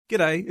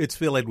G'day, it's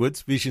Phil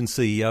Edwards, Vision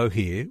CEO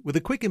here, with a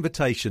quick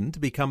invitation to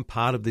become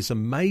part of this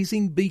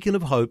amazing beacon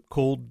of hope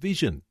called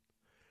Vision.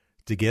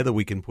 Together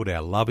we can put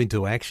our love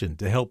into action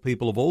to help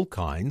people of all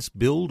kinds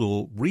build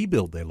or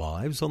rebuild their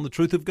lives on the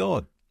truth of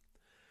God.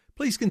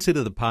 Please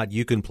consider the part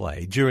you can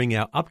play during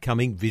our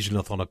upcoming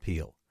Visionathon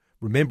appeal,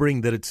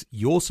 remembering that it's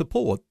your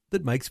support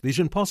that makes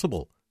Vision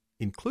possible,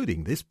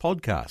 including this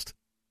podcast.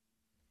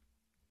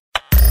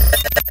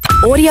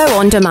 Audio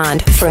on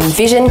demand from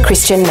Vision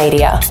Christian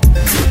Media.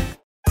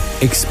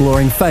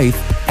 Exploring faith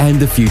and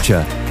the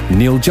future.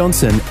 Neil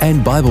Johnson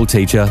and Bible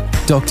teacher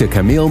Dr.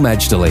 Kameel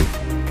Majdali.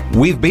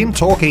 We've been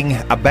talking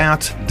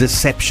about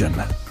deception,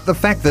 the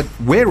fact that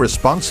we're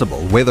responsible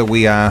whether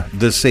we are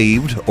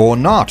deceived or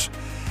not.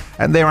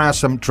 And there are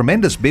some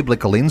tremendous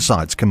biblical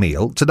insights,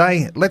 Kameel.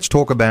 Today, let's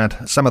talk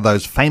about some of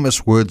those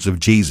famous words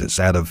of Jesus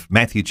out of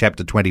Matthew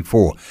chapter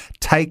 24.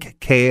 Take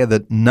care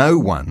that no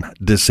one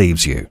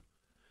deceives you.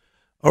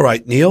 All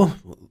right, Neil,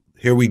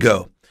 here we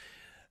go.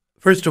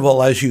 First of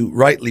all, as you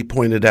rightly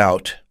pointed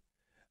out,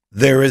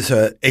 there is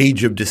an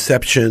age of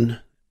deception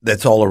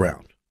that's all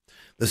around.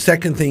 The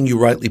second thing you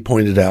rightly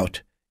pointed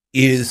out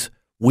is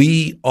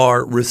we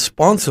are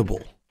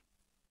responsible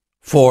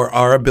for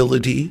our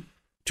ability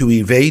to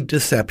evade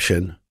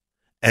deception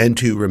and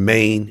to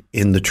remain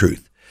in the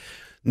truth.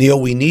 Neil,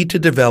 we need to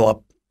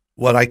develop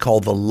what I call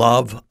the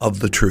love of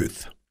the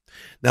truth.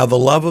 Now, the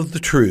love of the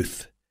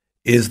truth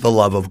is the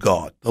love of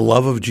God, the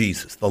love of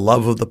Jesus, the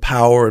love of the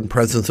power and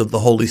presence of the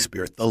Holy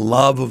Spirit, the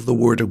love of the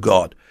Word of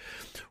God.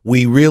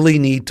 We really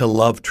need to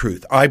love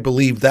truth. I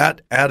believe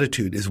that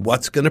attitude is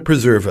what's going to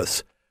preserve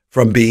us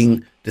from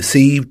being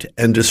deceived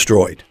and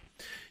destroyed.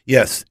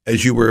 Yes,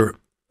 as you were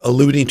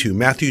alluding to,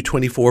 Matthew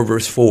 24,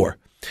 verse 4,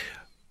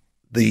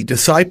 the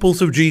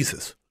disciples of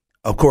Jesus,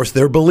 of course,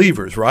 they're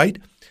believers, right?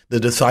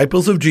 The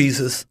disciples of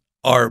Jesus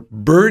are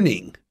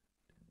burning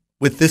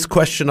with this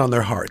question on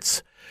their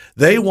hearts.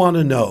 They want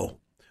to know,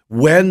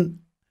 when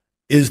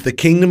is the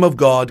kingdom of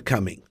God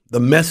coming, the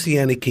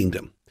Messianic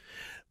kingdom?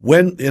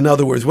 When, in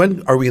other words,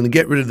 when are we going to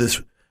get rid of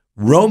this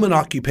Roman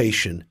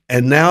occupation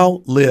and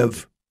now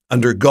live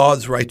under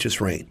God's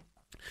righteous reign?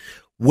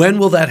 When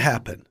will that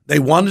happen? They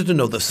wanted to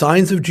know the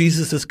signs of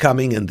Jesus'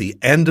 coming and the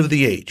end of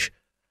the age.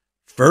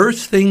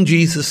 First thing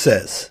Jesus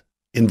says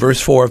in verse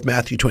 4 of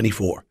Matthew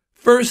 24,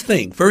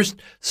 first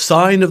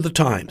sign of the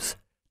times,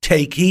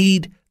 take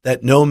heed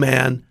that no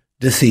man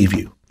deceive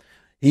you.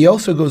 He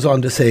also goes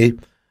on to say,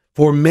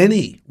 for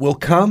many will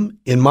come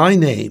in my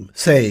name,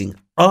 saying,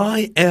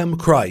 I am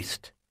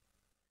Christ,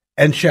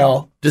 and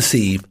shall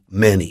deceive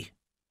many.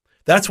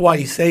 That's why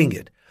he's saying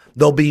it.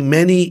 There'll be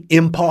many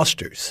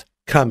imposters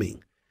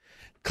coming,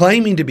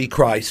 claiming to be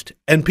Christ,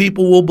 and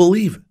people will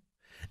believe it.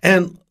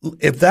 And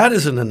if that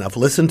isn't enough,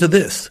 listen to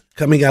this,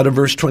 coming out of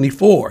verse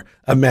 24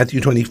 of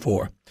Matthew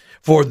 24.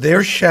 For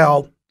there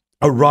shall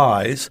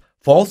arise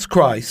false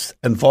Christs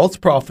and false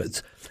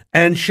prophets,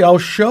 and shall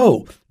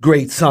show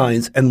great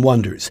signs and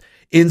wonders,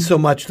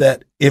 insomuch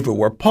that, if it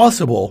were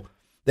possible,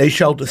 they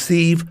shall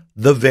deceive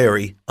the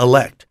very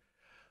elect.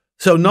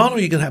 So not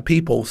only are you going to have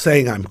people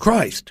saying, I'm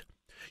Christ,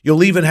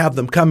 you'll even have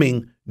them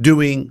coming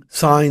doing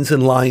signs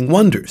and lying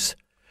wonders.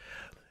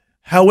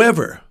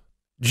 However,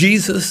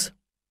 Jesus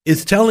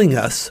is telling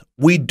us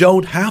we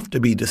don't have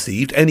to be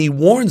deceived, and he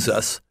warns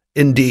us,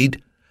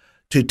 indeed,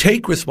 to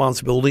take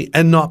responsibility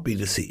and not be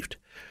deceived.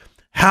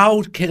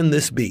 How can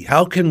this be?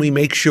 How can we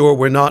make sure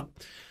we're not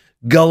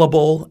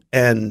gullible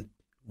and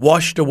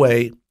washed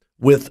away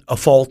with a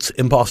false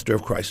impostor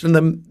of Christ?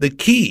 And the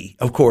key,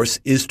 of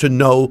course, is to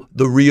know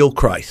the real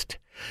Christ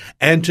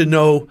and to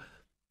know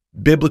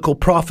biblical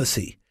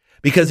prophecy.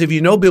 Because if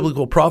you know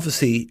biblical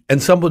prophecy and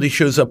somebody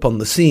shows up on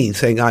the scene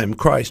saying, I am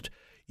Christ,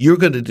 you're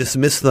going to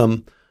dismiss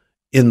them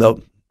in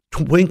the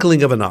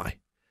twinkling of an eye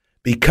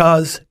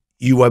because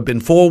you have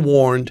been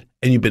forewarned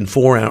and you've been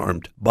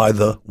forearmed by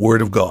the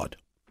Word of God.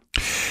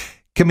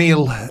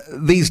 Kameel,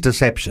 these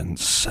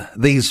deceptions,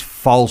 these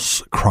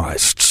false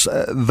Christs,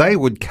 they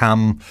would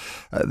come,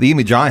 the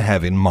image I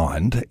have in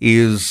mind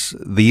is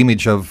the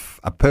image of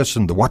a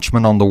person, the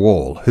watchman on the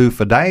wall, who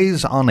for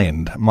days on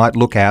end might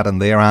look out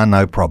and there are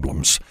no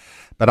problems.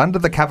 But under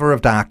the cover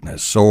of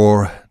darkness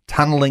or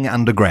tunnelling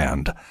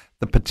underground,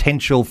 the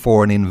potential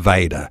for an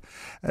invader.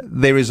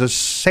 There is a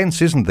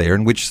sense, isn't there,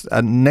 in which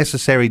a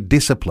necessary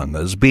discipline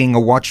as being a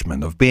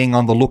watchman, of being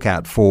on the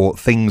lookout for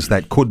things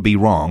that could be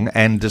wrong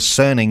and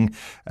discerning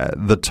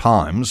the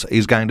times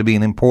is going to be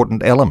an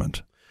important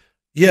element.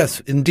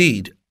 Yes,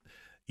 indeed.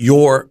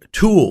 Your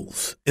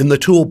tools in the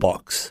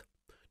toolbox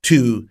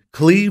to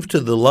cleave to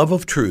the love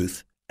of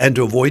truth and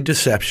to avoid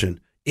deception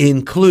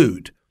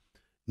include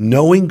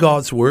knowing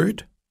God's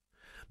Word,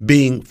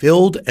 being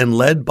filled and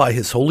led by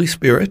His Holy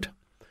Spirit,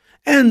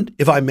 and,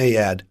 if I may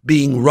add,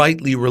 being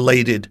rightly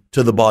related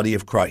to the body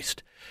of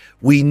Christ.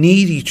 We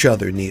need each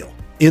other, Neil,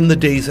 in the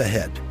days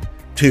ahead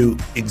to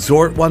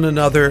exhort one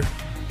another,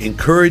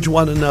 encourage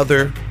one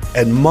another,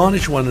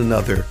 admonish one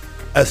another,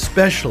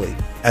 especially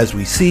as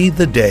we see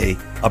the day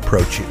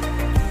approaching.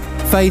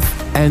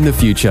 Faith and the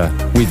Future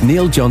with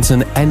Neil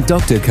Johnson and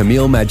Dr.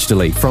 Camille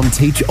Majdali from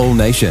Teach All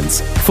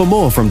Nations. For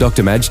more from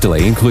Dr.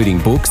 Majdali, including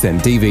books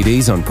and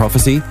DVDs on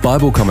prophecy,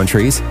 Bible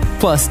commentaries,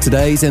 plus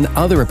today's and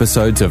other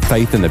episodes of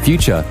Faith and the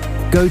Future,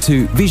 go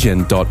to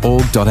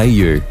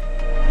vision.org.au.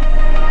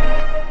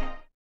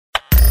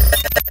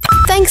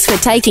 Thanks for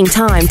taking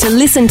time to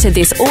listen to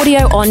this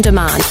audio on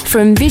demand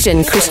from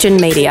Vision Christian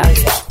Media.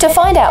 To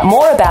find out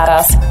more about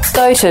us,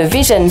 go to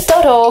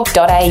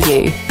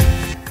vision.org.au.